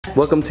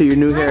Welcome to your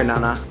new hair,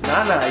 Nana.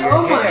 Nana, your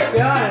Oh hair. my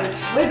gosh.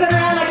 Whip it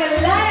around like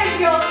a lion,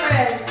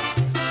 girlfriend.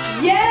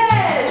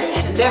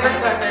 Yes! Never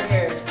cut her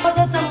hair. Oh,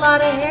 that's a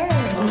lot of hair.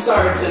 I'm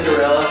sorry,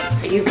 Cinderella.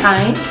 Are you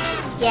kind?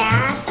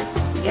 Yeah.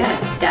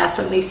 Yeah, that's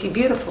what makes you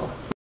beautiful.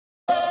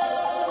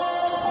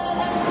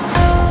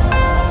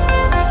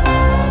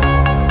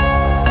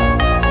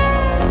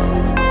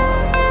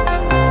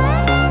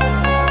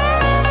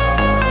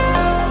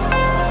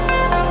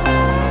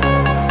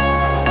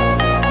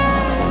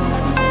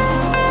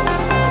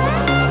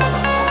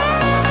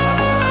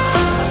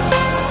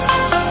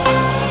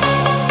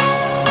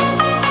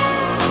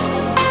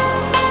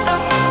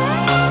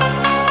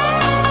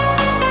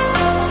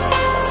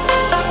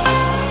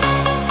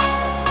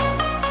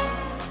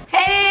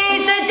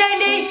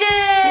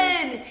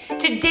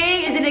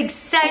 Today is an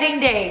exciting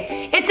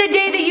day. It's a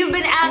day that you've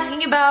been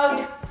asking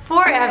about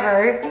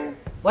forever.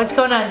 What's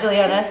going on,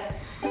 Juliana?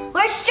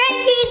 We're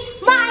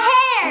straightening my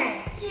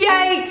hair.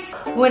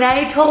 Yikes! When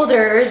I told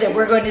her that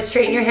we're going to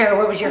straighten your hair,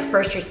 what was your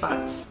first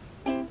response?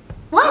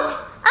 What?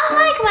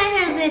 I like my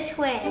hair this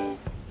way.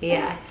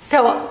 Yeah,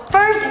 so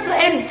first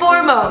and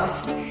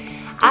foremost,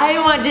 I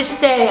want to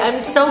say I'm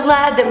so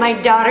glad that my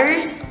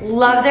daughters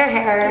love their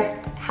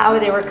hair how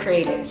they were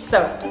created.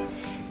 So,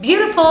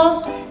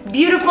 beautiful,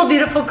 beautiful,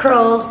 beautiful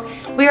curls.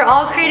 We are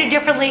all created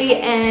differently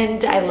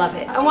and I love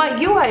it. I want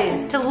you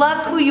guys to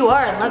love who you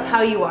are and love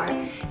how you are.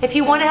 If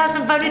you want to have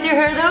some fun with your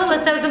hair though,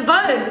 let's have some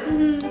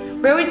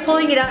fun. We're always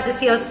pulling it out to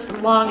see how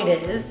long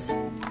it is.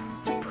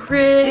 It's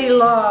pretty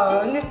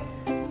long.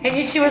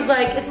 And she was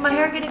like, is my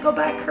hair gonna go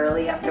back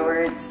curly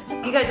afterwards?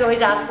 You guys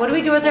always ask, what do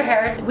we do with our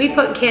hair? We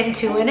put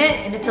Cantu in it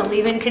and it's a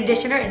leave-in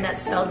conditioner and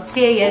that's spelled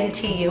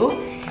C-A-N-T-U.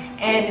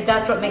 And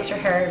that's what makes your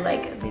hair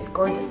like these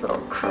gorgeous little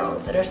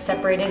curls that are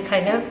separated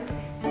kind of.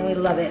 And we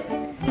love it.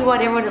 We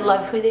want everyone to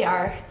love who they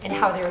are and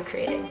how they were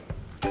created.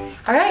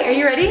 All right, are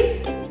you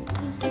ready?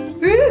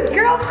 Woo,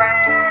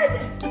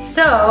 girlfriend!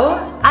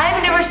 So,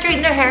 I've never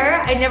straightened their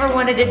hair. I never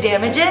wanted to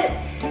damage it.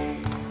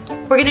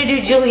 We're gonna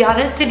do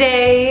Juliana's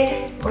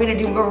today. We're gonna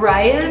do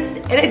Mariah's.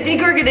 And I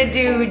think we're gonna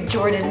do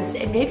Jordan's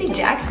and maybe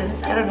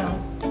Jackson's, I don't know.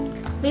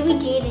 Maybe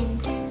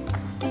Jaden's.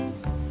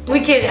 We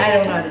can't, I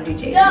don't know how to do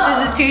Jaden's. No.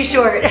 This is too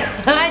short.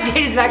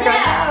 Jaden's background,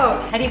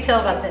 no. How do you feel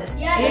about this?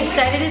 Yeah, Are you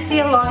excited to see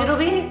how long it'll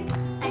be?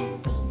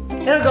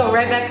 It'll go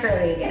right back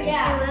curly again.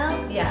 Yeah. I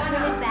will? Yeah.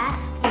 Really fast?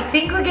 I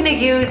think we're gonna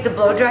use the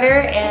blow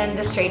dryer and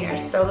the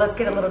straighteners. So let's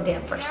get a little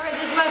damp first. All right,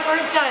 this is my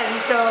first time,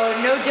 so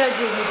no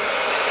judging.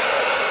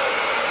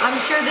 I'm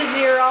sure this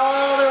is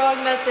all the wrong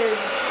methods.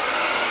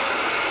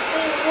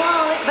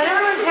 Whoa, But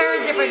everyone's hair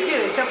is different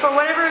too. So for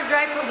whatever is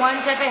right for one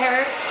type of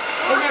hair,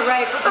 isn't it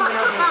right for someone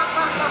else?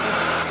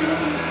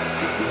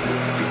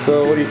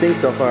 So, what do you think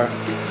so far?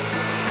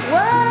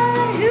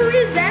 What? Who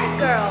is that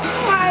girl?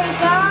 Oh my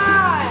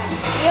god!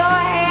 Your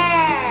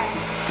hair!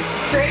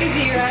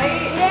 Crazy,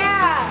 right?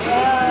 Yeah!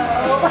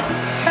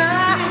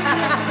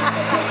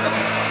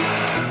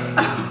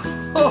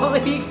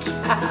 Holy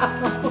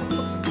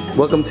cow.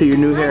 Welcome to your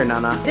new hair,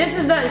 Nana. This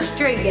is not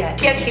straight yet.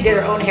 She actually did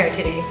her own hair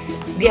today.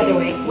 The other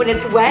way. When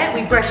it's wet,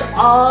 we brush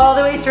all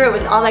the way through it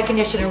with all that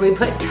conditioner. We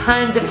put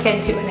tons of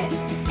Cantu in it.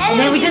 And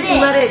then we just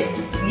let it,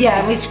 yeah,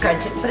 and we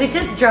scrunch it. But it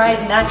just dries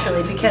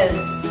naturally because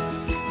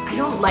I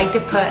don't like to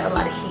put a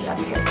lot of heat on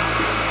here.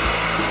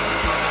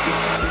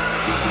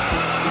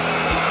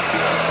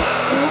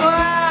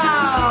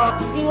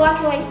 Wow! Be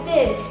walking like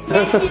this.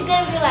 Then she's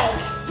gonna be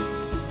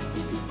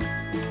like...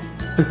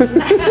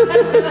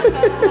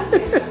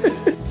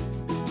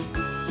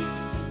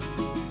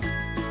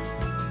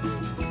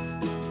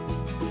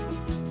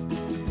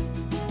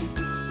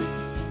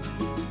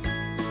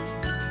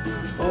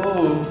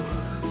 Oh.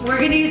 We're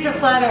gonna use a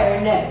flat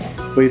iron next.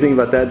 What do you think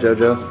about that,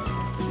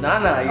 JoJo?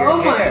 Nana,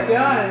 your hair.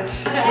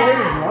 gosh. Your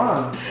hair is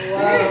long.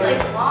 Hair is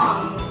like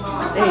long.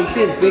 Hey, she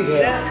has big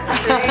hair.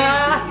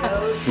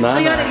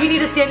 Juliana, you need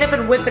to stand up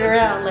and whip it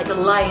around like a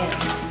lion.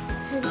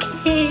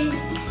 Okay.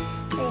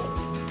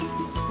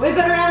 Whip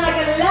it around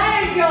like a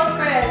lion,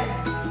 girlfriend.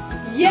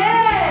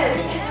 Yes!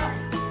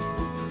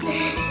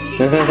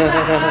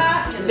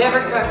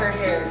 Never cut her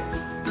hair.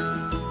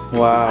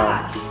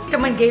 Wow.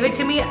 Someone gave it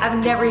to me.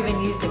 I've never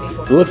even used it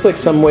before. It looks like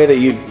some way that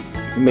you'd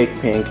make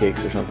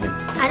pancakes or something.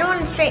 I don't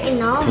want to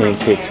straighten all my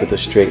Pancakes hair. with a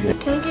straightener.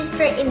 Can we just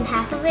straighten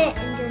half of it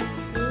and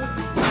just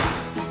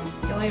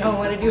see? You only don't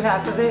want to do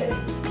half of it. Do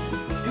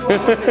all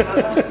of it,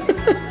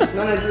 Nana.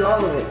 Nana, do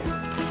all of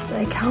it. She's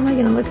like, how am I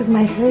gonna look with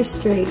my hair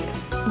straight?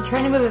 I'm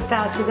trying to move it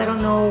fast because I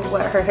don't know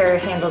what her hair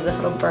handles if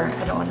it'll burn.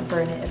 I don't want to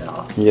burn it at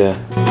all. Yeah.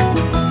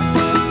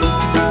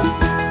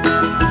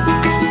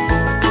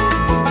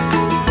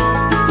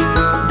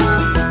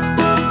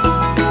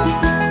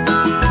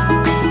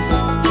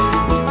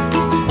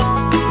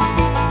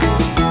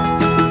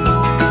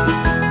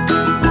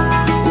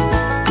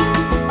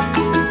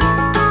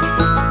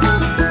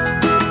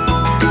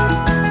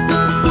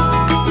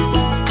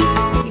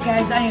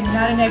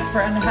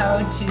 Expert on how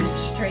to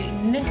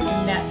straighten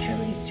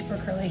naturally super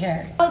curly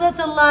hair. Oh, that's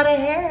a lot of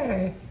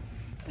hair.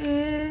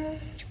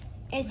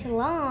 It's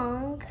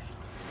long.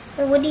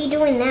 So what are you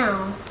doing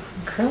now?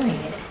 I'm curling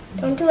it.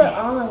 Don't do it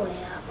all the way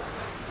up.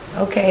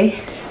 Okay.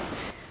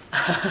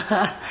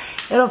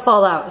 It'll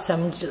fall out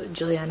some,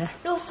 Juliana.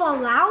 It'll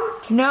fall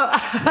out? No.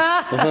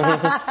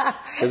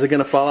 Is it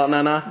gonna fall out,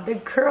 Nana? The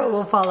curl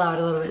will fall out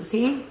a little bit.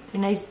 See?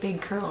 They're nice big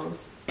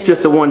curls. It's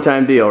just a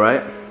one-time deal,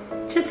 right?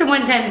 Just a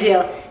one-time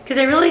deal. Because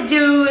I really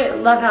do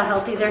love how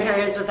healthy their hair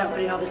is without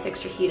putting all this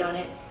extra heat on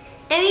it.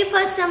 And we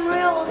put some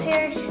real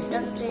hair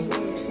stuff in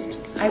there.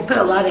 I put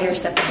a lot of hair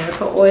stuff in there. I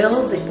put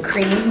oils and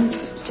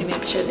creams to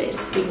make sure that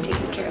it's being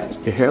taken care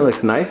of. Your hair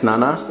looks nice,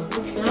 Nana.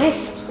 Looks nice.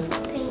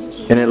 Thank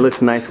you. And it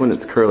looks nice when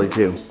it's curly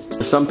too.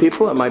 For some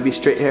people, it might be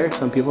straight hair.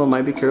 Some people, it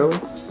might be curly.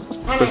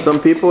 For some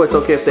people, it's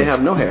okay if they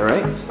have no hair,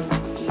 right?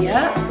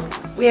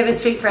 Yep. We have a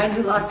sweet friend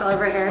who lost all of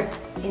her hair,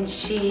 and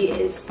she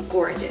is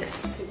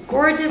gorgeous.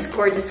 Gorgeous,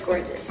 gorgeous,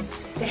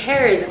 gorgeous. The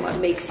hair isn't what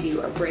makes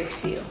you or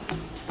breaks you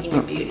in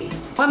your beauty.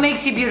 What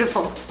makes you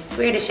beautiful? If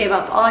we had to shave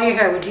off all your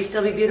hair, would you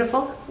still be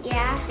beautiful?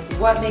 Yeah.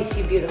 What makes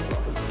you beautiful?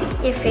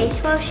 Your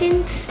face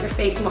motions. Your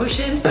face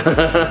motions?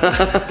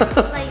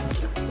 Like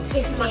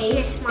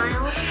his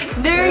smile.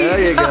 There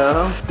you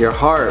go. Your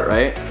heart,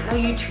 right? How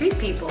you treat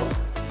people.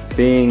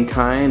 Being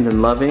kind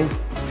and loving.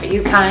 Are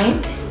you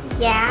kind?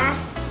 Yeah.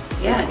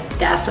 Yeah,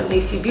 that's what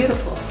makes you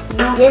beautiful.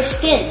 Your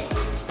skin.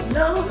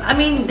 No, I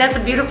mean, that's a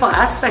beautiful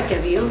aspect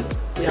of you.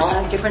 We all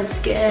have different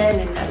skin,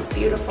 and that's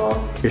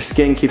beautiful. Your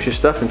skin keeps your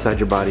stuff inside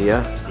your body,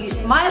 yeah? You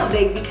smile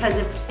big because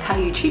of how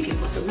you treat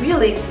people. So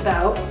really, it's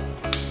about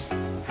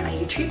how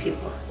you treat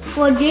people.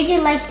 Well,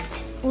 JJ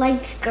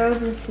likes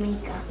girls with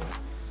makeup.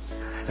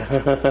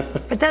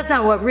 But that's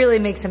not what really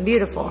makes them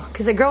beautiful.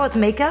 Because a girl with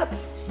makeup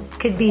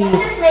could be...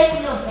 That's just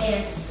making them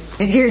fancy.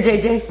 Did you hear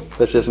JJ?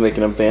 That's just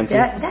making them fancy.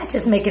 That's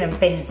just making them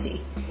fancy.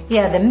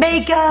 Yeah, the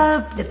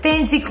makeup, the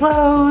fancy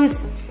clothes,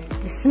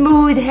 the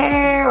smooth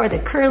hair or the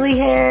curly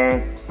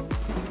hair.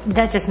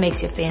 That just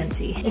makes you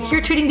fancy. Yeah. If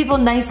you're treating people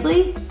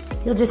nicely,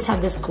 you'll just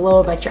have this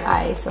glow about your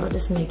eyes. So it'll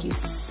just make you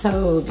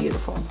so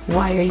beautiful.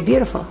 Why are you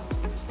beautiful?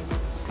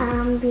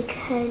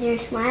 Because your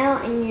smile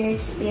and your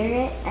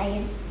spirit that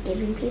you're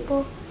giving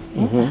people.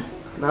 Mm-hmm.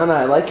 Nana,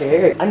 I like your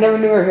hair. I never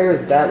knew her hair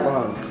was that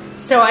long.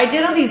 So I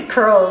did all these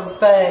curls,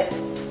 but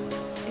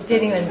it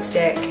didn't even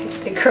stick.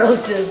 The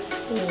curls just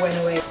went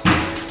away.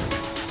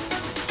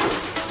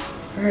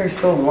 Her hair's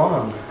so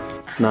long.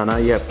 Nana,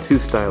 you have two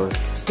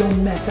stylists.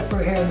 Don't mess up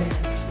her hair, man.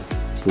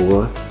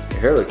 Boy, your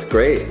hair looks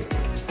great.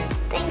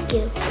 Thank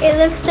you. It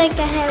looks like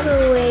I have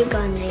a wig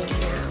on right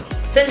now.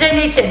 Sunshine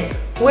Nation,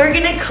 we're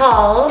gonna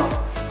call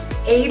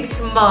Abe's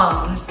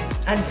mom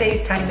on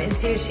FaceTime and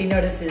see if she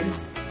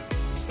notices.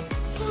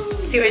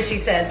 See what she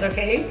says,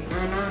 okay?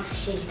 Nana,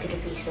 she's gonna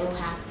be so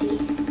happy.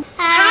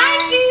 Hi,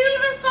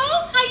 beautiful.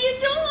 How you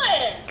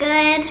doing?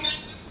 Good.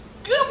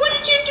 Good. What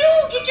did you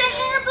do? Get your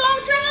hair blow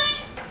dry?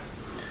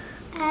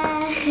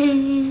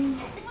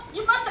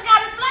 You must have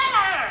got a flat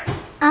iron.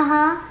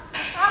 Uh-huh. I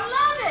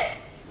love it.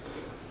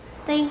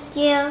 Thank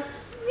you. Yeah,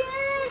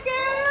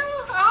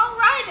 girl. All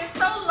right. It's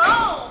so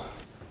long.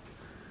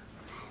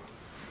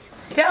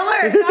 Tell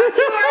her, talk to her.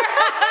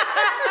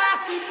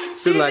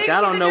 She's like,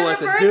 I don't know what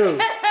to do.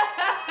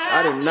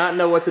 I do not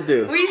know what to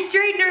do. We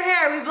straightened her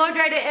hair. We blow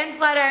dried it and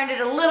flat ironed it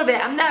a little bit.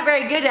 I'm not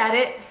very good at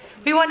it.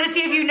 We wanted to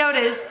see if you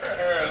noticed. Her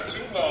hair is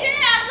too long. Yeah,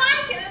 I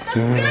like it. It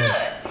looks good.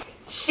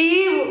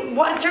 She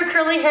wants her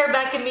curly hair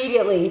back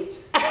immediately.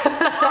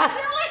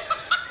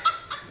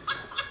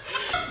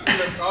 It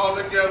looks all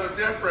together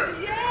different.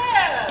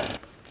 Yeah.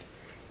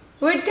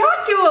 We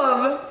talk to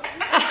him.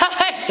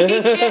 She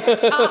can't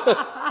talk.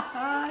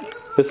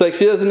 It's like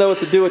she doesn't know what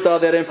to do with all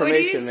that What do you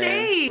information, man.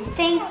 say?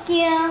 Thank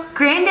you.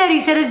 Granddaddy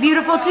said it's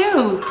beautiful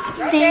too.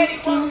 Your daddy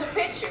Thank wants you. a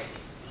picture.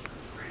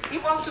 He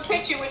wants a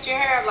picture with your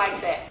hair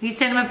like that. You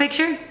send him a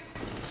picture?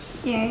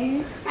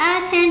 Sure.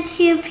 I'll send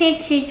you a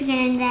picture,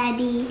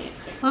 Granddaddy.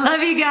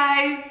 Love you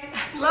guys.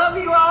 Love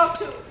you all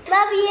too.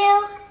 Love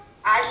you.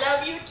 I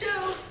love you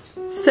too.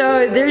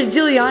 So there's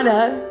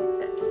Juliana.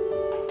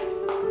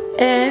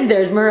 And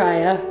there's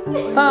Mariah.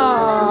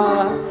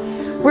 Aww.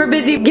 We're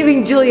busy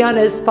giving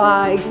Juliana a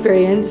spa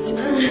experience.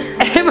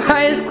 And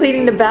Mariah's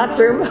cleaning the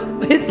bathroom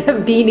with a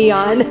beanie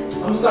on.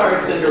 I'm sorry,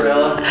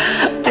 Cinderella.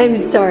 I'm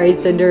sorry,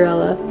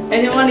 Cinderella. I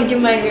didn't want to give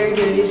my hair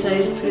dirty, so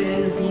I just put it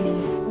in a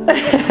beanie.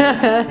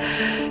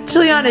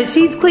 Juliana,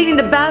 she's cleaning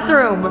the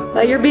bathroom.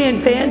 You're being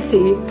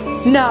fancy.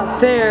 Not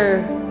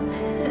fair.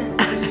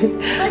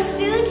 But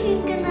soon she's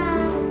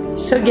gonna...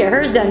 She'll get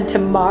hers done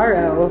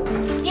tomorrow.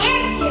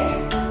 Derek's here.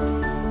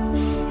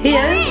 He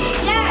is?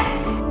 Yes.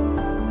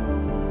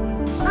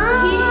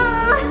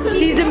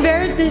 She's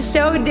embarrassed to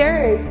show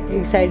Derek. You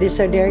excited to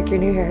show Derek your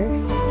new hair?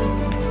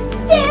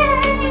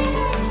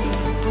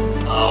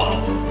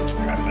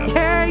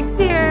 Derek's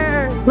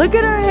here. Look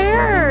at her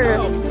hair.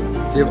 Do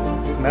you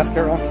have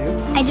mascara on too?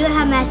 I do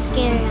have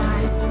mascara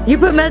on. You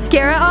put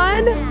mascara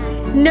on?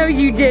 No,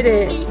 you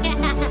didn't.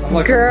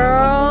 Yeah.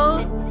 Girl.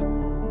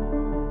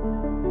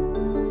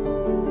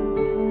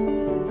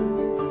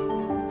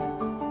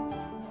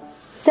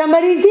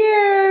 Somebody's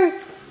here.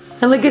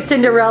 And look at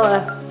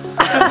Cinderella.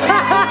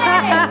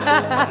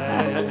 What's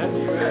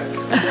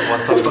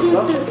up, what's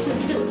up?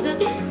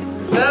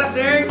 What's up,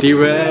 Derek?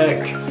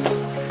 D-Rec.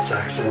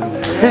 Jackson.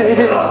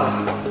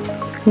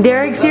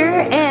 Derek's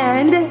here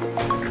and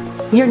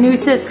your new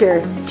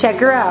sister. Check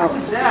her out.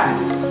 Who's that?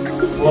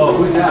 Whoa,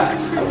 who's that?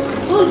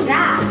 Who's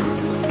that?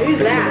 Who's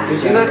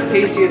that? She looks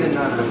tastier than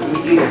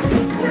meat eater.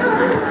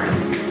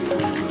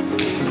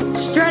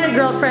 Strut it,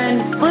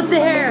 girlfriend. Flip the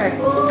hair.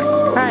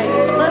 All right,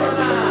 flip.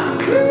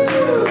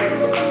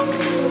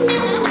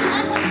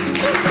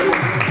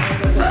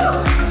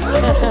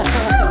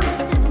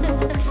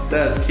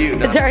 That's cute.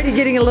 It's already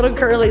getting a little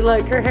curly.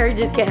 Look, her hair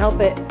just can't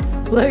help it.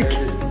 Look,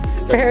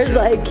 her hair's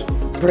like,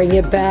 bring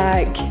it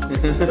back.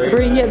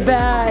 Bring it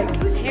back.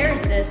 Whose hair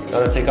is this?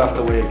 Gotta take off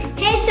the wig.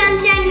 Hey,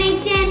 Sunshine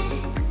Nation.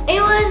 It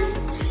was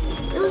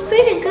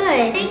pretty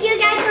good. Thank you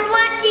guys for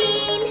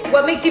watching.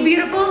 What makes you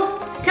beautiful?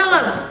 Tell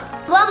them.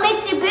 What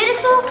makes you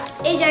beautiful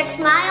is your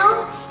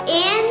smile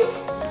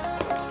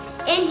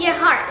and your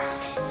heart.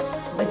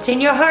 What's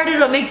in your heart is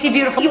what makes you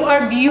beautiful. You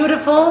are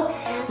beautiful.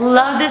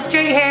 Love the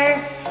straight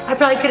hair. I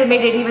probably could have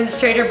made it even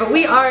straighter, but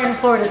we are in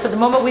Florida, so the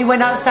moment we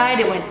went outside,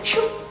 it went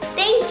shoo.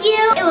 Thank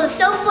you. It was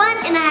so fun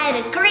and I had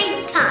a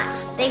great time.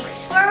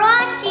 Thanks for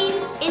watching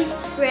and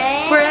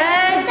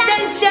Spread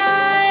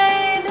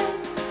sunshine.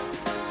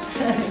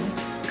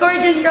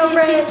 Gorgeous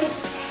girlfriend.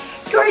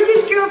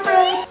 Gorgeous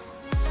girlfriend.